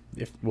sure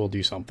we'll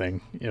do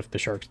something. If the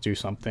Sharks do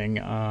something,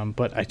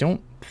 but I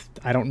don't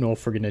know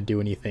if we're gonna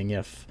do anything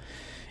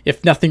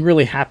if nothing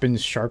really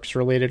happens Sharks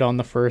related on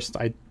the first.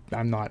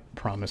 I'm not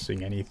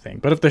promising anything,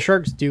 but if the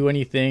Sharks do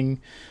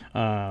anything,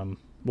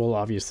 we'll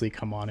obviously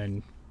come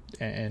on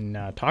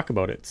and talk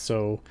about it.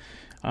 So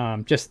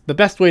just the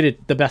best way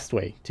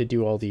to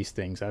do all these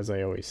things, as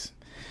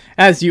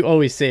you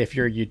always say, if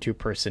you're a YouTube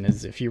person,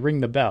 is if you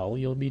ring the bell,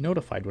 you'll be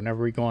notified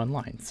whenever we go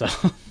online. So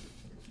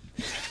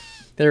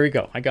there we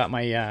go. I got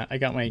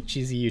my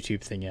cheesy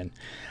YouTube thing in.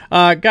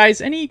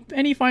 Guys,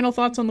 any final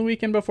thoughts on the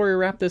weekend before we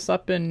wrap this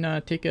up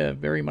and take a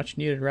very much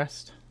needed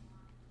rest?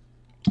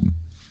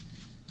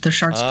 The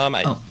Sharks.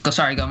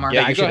 Sorry, go Mark.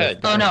 Yeah, you go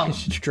ahead. Oh no, I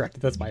should have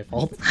directed. That's my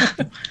fault.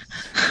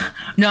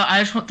 No,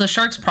 the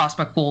Sharks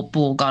prospect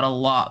pool got a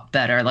lot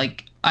better.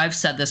 Like, I've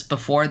said this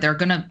before, they're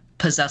gonna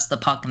possess the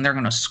puck and they're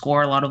gonna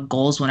score a lot of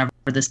goals whenever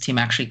this team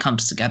actually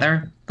comes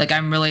together. Like,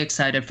 I'm really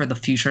excited for the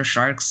future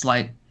Sharks.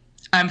 Like,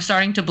 I'm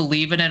starting to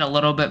believe in it a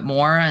little bit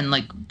more, and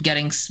like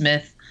getting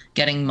Smith,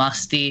 getting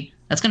Musty.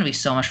 That's gonna be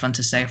so much fun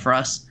to say for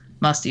us.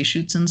 Musty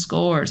shoots and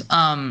scores.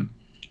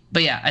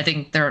 But yeah, I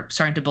think they're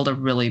starting to build a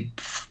really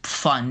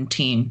fun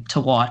team to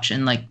watch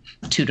in like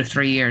 2 to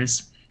 3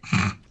 years.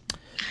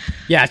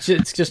 Yeah,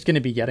 it's just going to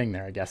be getting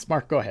there, I guess.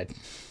 Mark, go ahead.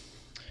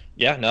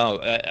 Yeah,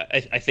 no,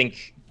 I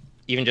think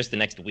even just the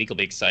next week will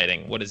be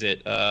exciting. What is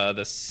it?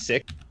 The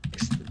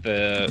 6th,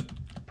 the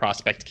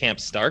prospect camp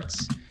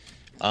starts.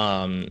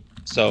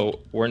 So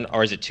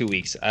or is it 2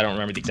 weeks? I don't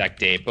remember the exact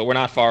date, but we're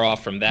not far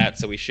off from that.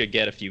 So we should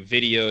get a few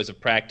videos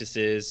of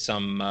practices,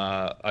 some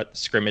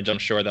scrimmage. I'm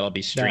sure that'll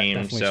be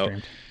streamed.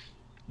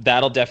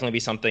 That'll definitely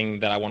be something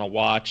that I want to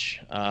watch.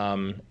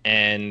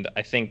 And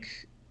I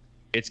think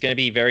it's going to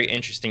be very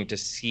interesting to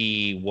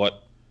see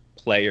what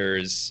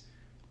players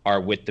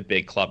are with the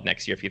big club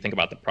next year. If you think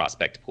about the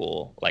prospect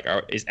pool, like,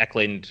 is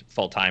Eklund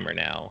full-timer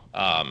now?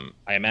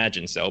 I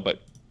imagine so, but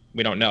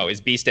we don't know.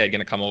 Is Bstad going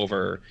to come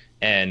over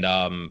and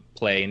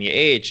play in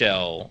the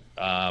AHL?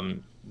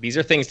 These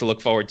are things to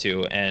look forward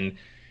to. And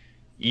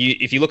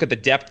if you look at the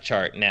depth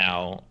chart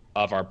now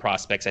of our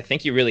prospects, I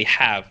think you really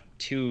have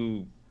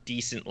 2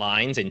 decent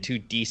lines and 2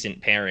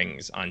 decent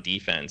pairings on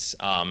defense,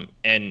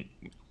 and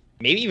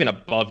maybe even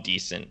above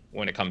decent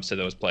when it comes to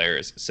those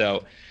players.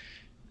 So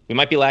we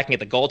might be lacking at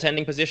the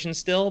goaltending position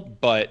still,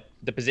 but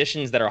the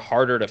positions that are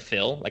harder to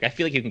fill, like, I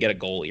feel like you can get a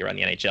goalie around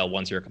the NHL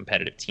once you're a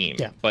competitive team,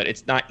 but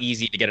it's not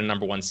easy to get a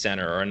number 1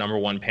 center or a number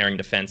 1 pairing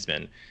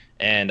defenseman.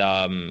 And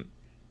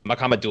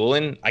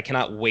Makama I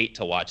cannot wait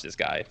to watch this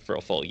guy for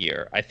a full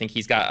year. I think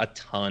he's got a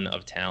ton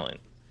of talent.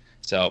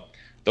 So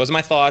those are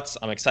my thoughts.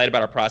 I'm excited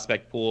about our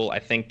prospect pool. I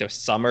think the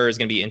summer is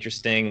going to be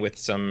interesting with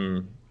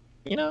some,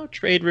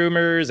 trade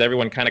rumors,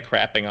 everyone kind of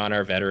crapping on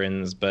our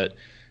veterans. But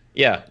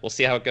yeah, we'll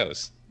see how it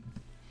goes.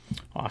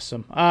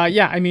 Awesome.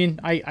 Yeah, I mean,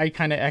 I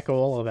kind of echo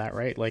all of that,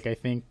 right? Like, I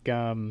think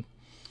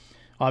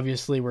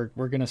obviously we're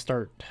going to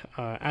start,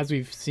 as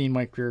we've seen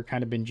Mike Greer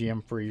kind of been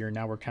GM for a year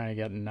now, we're kind of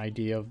getting an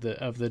idea of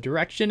the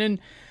direction.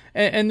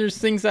 And there's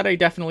things that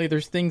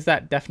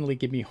definitely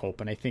give me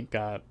hope. And I think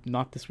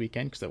not this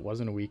weekend because it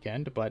wasn't a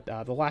weekend, but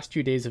the last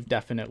 2 days have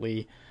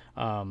definitely,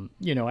 I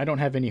don't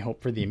have any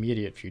hope for the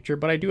immediate future,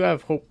 but I do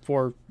have hope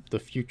for the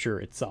future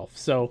itself.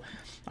 So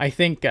I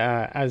think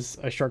as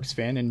a Sharks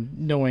fan and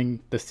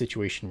knowing the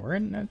situation we're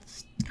in,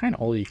 that's kind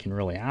of all you can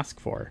really ask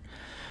for.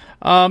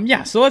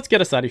 Yeah, so let's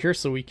get us out of here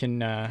so we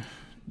can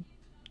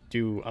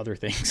do other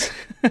things.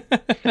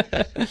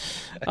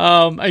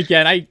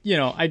 Again,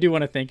 I do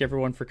want to thank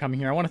everyone for coming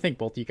here. I want to thank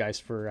both of you guys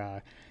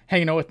for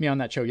hanging out with me on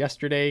that show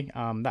yesterday.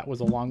 That was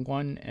a long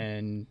one,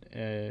 and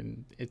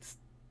it's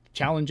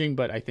challenging,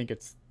 but I think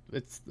it's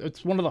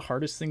one of the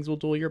hardest things we'll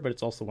do all year, but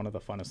it's also one of the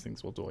funnest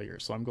things we'll do all year.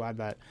 So I'm glad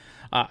that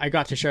I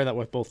got to share that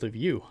with both of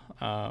you.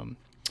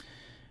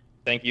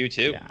 Thank you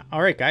too. Yeah. All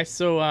right, guys.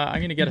 So I'm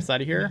going to get us out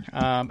of here.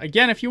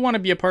 Again, if you want to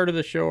be a part of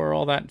the show or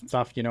all that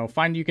stuff,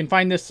 you can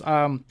find this.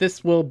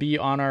 This will be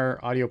on our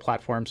audio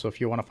platform. So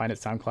if you want to find it,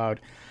 SoundCloud,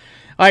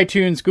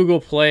 iTunes, Google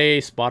Play,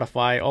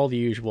 Spotify, all the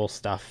usual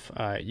stuff,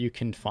 you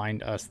can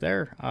find us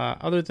there.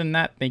 Other than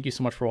that, thank you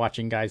so much for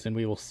watching, guys, and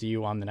we will see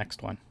you on the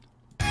next one.